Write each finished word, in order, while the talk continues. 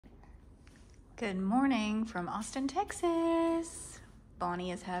Good morning from Austin, Texas.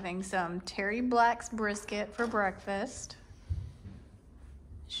 Bonnie is having some Terry Black's brisket for breakfast.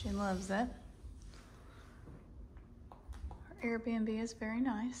 She loves it. Her Airbnb is very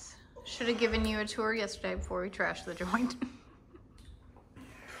nice. Should have given you a tour yesterday before we trashed the joint.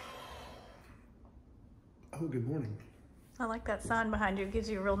 Oh, good morning. I like that sign behind you. It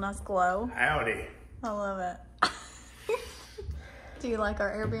gives you a real nice glow. Howdy. I love it. Do you like our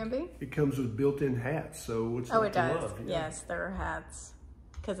Airbnb? It comes with built-in hats, so what's Oh, it does. love? Yeah. Yes, there are hats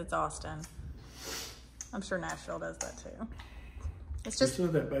because it's Austin. I'm sure Nashville does that too. It's just Listen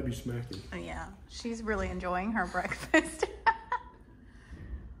to that baby smacking. Oh, yeah, she's really enjoying her breakfast.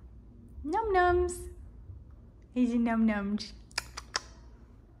 Num nums. Easy num nums.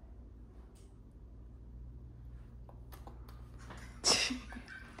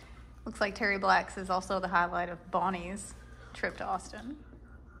 Looks like Terry Black's is also the highlight of Bonnie's trip to Austin.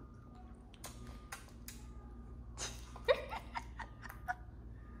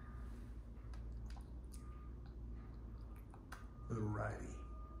 Little righty.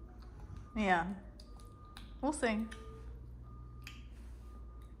 Yeah, we'll see.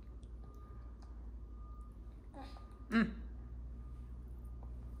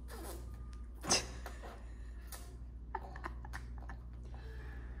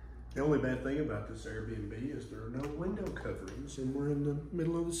 The only bad thing about this Airbnb is there are no window coverings, and we're in the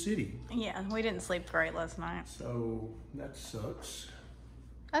middle of the city. Yeah, we didn't sleep great last night. So that sucks.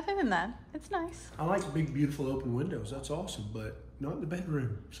 Other than that, it's nice. I like big, beautiful open windows. That's awesome, but not in the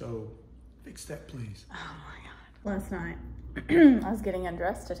bedroom. So fix that, please. Oh my God. Last night, I was getting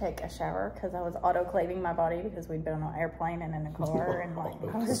undressed to take a shower because I was autoclaving my body because we'd been on an airplane and in a car and like,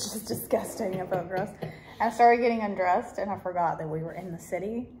 I was just disgusting. I felt gross. I started getting undressed and I forgot that we were in the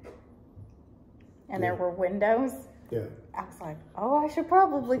city and there were windows. Yeah. I was like, oh, I should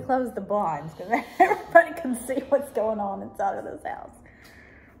probably close the blinds because everybody can see what's going on inside of this house.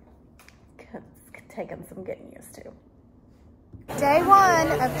 It's taken some getting used to. Day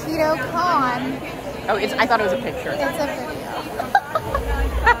one of Keto Con. Oh, I thought it was a picture. It's a video.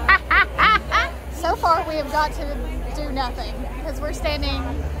 So far, we have got to do nothing because we're standing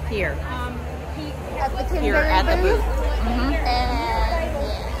Here. at the Canberry Here at the booth. And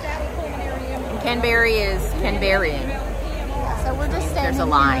Canberry is Canberry. yeah, so we're just standing There's a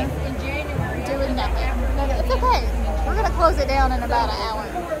line. here doing nothing. It's okay. We're going to close it down in about an hour.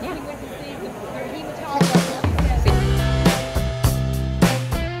 Yeah.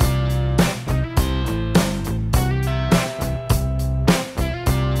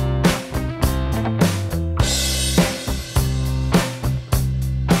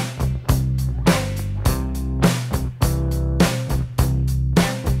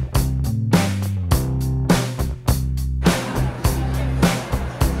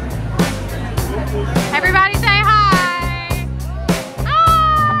 Everybody say hi!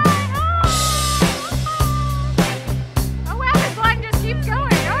 Hi! Oh wow, this line just keeps going.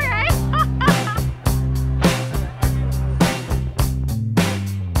 Okay.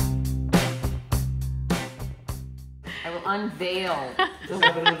 I will unveil Just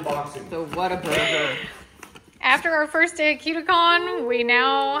have an unboxing. the Whataburger. After our first day at Keto Con, we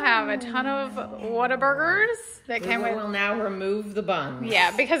now have a ton of Whataburgers that came with. We'll now remove the buns.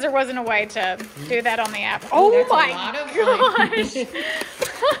 Yeah, because there wasn't a way to do that on the app. Oh That's my a lot of gosh!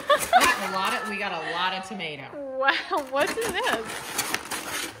 We got a lot of tomato. Wow, what's in this?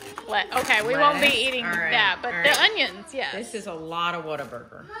 Okay, we won't be Lettuce? eating All right, that, but all the right. onions, yes. This is a lot of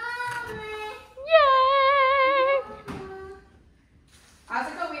Whataburger. Yay!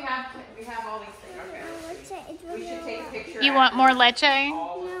 Asuka, we have all these things. Okay. We should take a picture. You want more leche?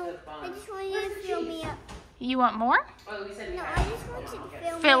 All of the I buns. just want you to fill me up. You want more? Oh, we said we No, had I just want you to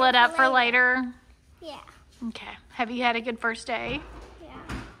fill me Fill it up for later. Yeah. Okay. Have you had a good first day? Yeah.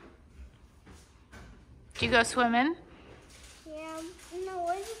 Did you go swimming? Yeah. No,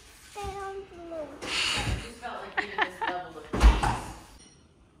 I just stayed on the moon. just felt like eating this level of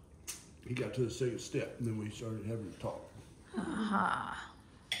He got to the second step, and then we started having a talk. Uh-huh.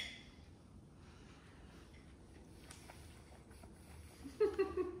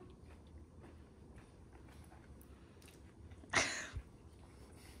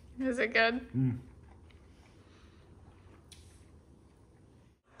 Is it good?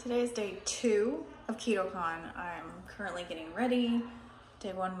 Today is day 2 of Keto Con. I'm currently getting ready.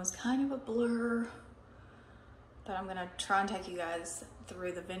 Day 1 was kind of a blur, but I'm gonna try and take you guys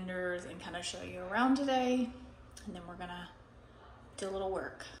through the vendors and kind of show you around today. And then we're gonna do a little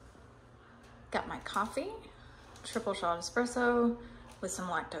work. Got my coffee, triple shot espresso with some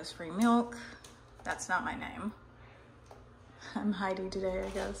lactose-free milk. That's not my name. I'm Heidi today, I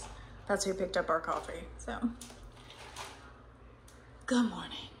guess. That's who picked up our coffee, so. Good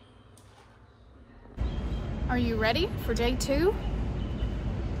morning. Are you ready for day 2?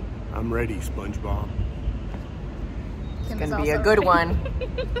 I'm ready, SpongeBob. It's gonna be a good one.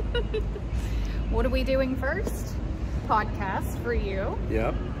 What are we doing first? Podcast for you.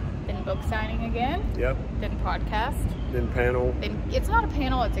 Yep. Then book signing again. Yep. Then podcast. Then panel. Then it's not a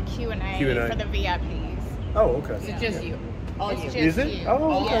panel, it's a Q&A for the VIPs. Oh, okay. It's just you. All you. Is it? You.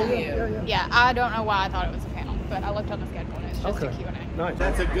 Oh, okay. Yeah. Yeah, I don't know why I thought it was a panel, but I looked on the schedule and it's just a Q&A. Nice.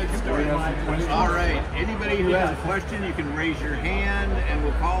 That's a good story. All right. Anybody who has a question, you can raise your hand and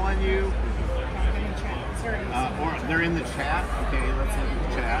we'll call on you. Or they're in the chat. Okay, let's look at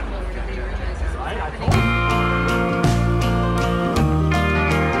the chat.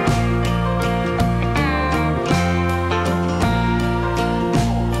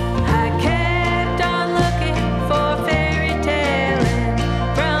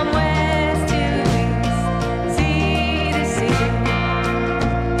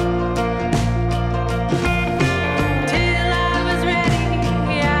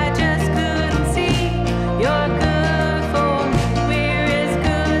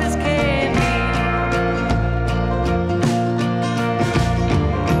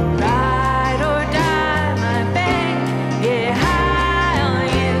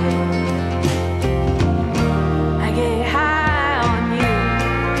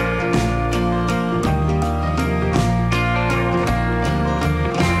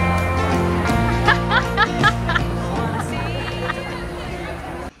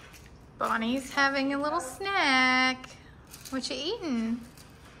 Bonnie's having a little snack. What you eating?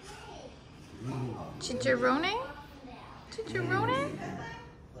 Chicharrone? Chicharrone?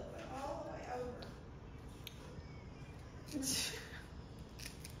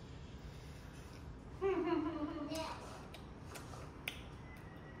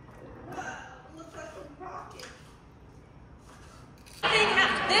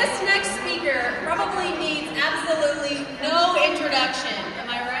 This next speaker probably needs absolutely no introduction. Am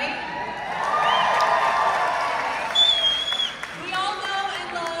I right? We all know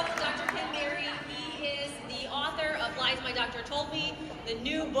and love Dr. Ken Berry. He is the author of Lies My Doctor Told Me, the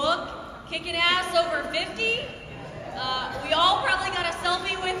new book, Kicking Ass Over 50. We all probably got a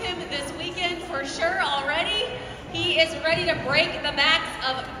selfie with him this weekend for sure already. He is ready to break the backs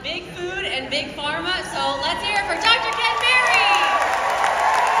of big food and big pharma. So let's hear it for Dr. Ken Berry.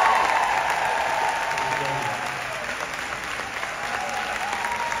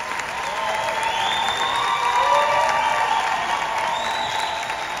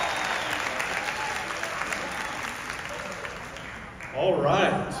 All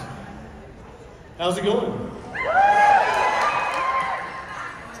right. How's it going?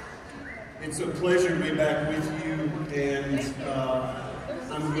 It's a pleasure to be back with you, and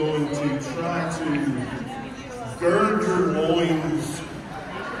I'm going to try to gird your loins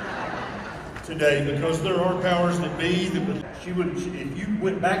today, because there are powers that be that would, if you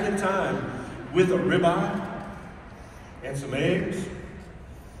went back in time with a ribeye and some eggs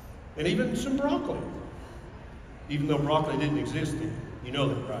and even some broccoli, even though broccoli didn't exist then. You know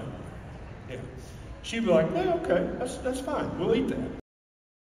that, right? Yeah. She'd be like, yeah, okay, that's fine. We'll eat that.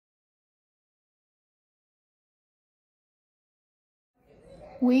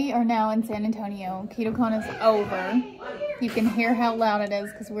 We are now in San Antonio. Keto Con is over. You can hear how loud it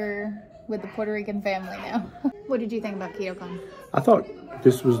is because we're with the Puerto Rican family now. What did you think about Keto Con? I thought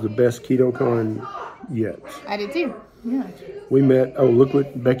this was the best Keto Con yet. I did too. Yeah. We met, oh, look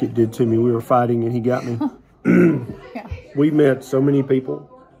what Beckett did to me. We were fighting and he got me. Yeah. We met so many people,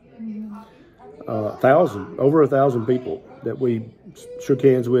 over 1,000 people that we shook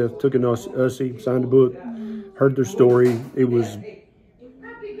hands with, took an Ussie, signed a book, heard their story. It was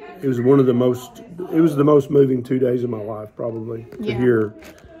the most moving 2 days of my life, probably, to hear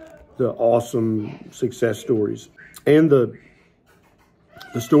the awesome success stories and the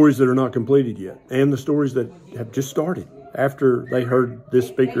stories that are not completed yet, and the stories that have just started after they heard this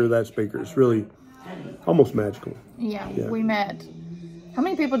speaker or that speaker. It's really almost magical. Yeah. We met. How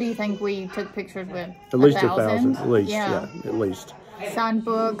many people do you think we took pictures with? At least 1,000. At least, yeah, at least. Signed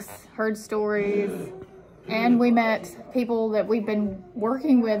books, heard stories, and we met people that we've been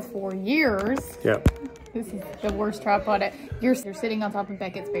working with for years. Yeah. This is the worst tripod. You're sitting on top of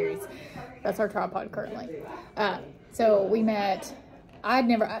Beckett's berries. That's our tripod currently. So we met.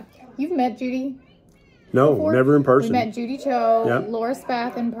 You've met Judy? No, before? Never in person. We met Judy Cho, yep. Laura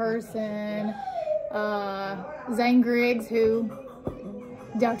Spath in person, Zane Griggs, who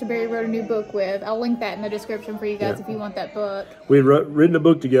Dr. Berry wrote a new book with. I'll link that in the description for you guys if you want that book. We had written a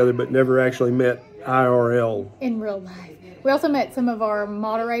book together, but never actually met IRL. In real life. We also met some of our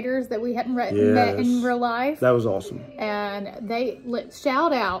moderators that we hadn't met in real life. That was awesome. And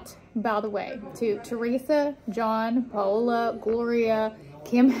shout out, by the way, to Teresa, John, Paola, Gloria,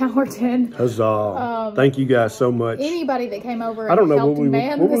 Kim Howerton. Huzzah. Thank you guys so much. Anybody that came over and I don't know helped what we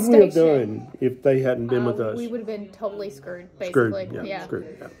man would the have station. done if they hadn't been with us. We would have been totally screwed, basically. Screwed, yeah.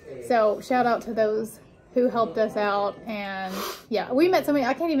 So shout out to those who helped us out. And yeah, we met so many.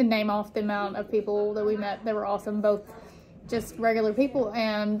 I can't even name off the amount of people that we met. They were awesome, both just regular people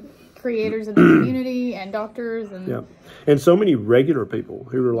and creators in the community and doctors. And so many regular people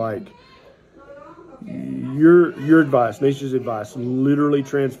who were like, your advice, Neisha's advice, literally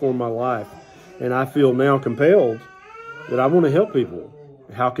transformed my life, and I feel now compelled that I want to help people.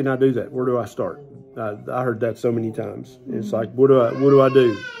 How can I do that? Where do I start? I heard that so many times. It's like, what do I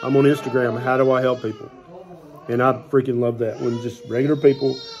do? I'm on Instagram. How do I help people? And I freaking love that when just regular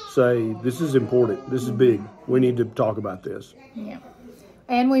people say, this is important. This is big. We need to talk about this. Yeah.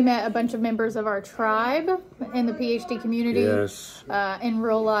 And we met a bunch of members of our tribe in the PhD community in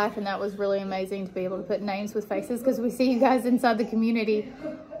real life, and that was really amazing to be able to put names with faces, because we see you guys inside the community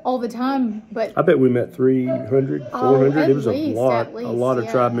all the time. But I bet we met 300, 400. It was a lot of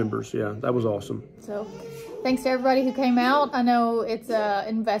tribe members. Yeah, that was awesome. So thanks to everybody who came out. I know it's an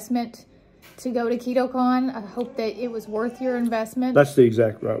investment to go to Keto Con. I hope that it was worth your investment. That's the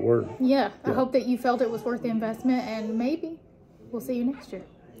exact right word. Yeah, I hope that you felt it was worth the investment, and maybe we'll see you next year.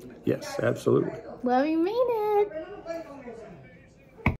 Yes, absolutely. Love you, mean it.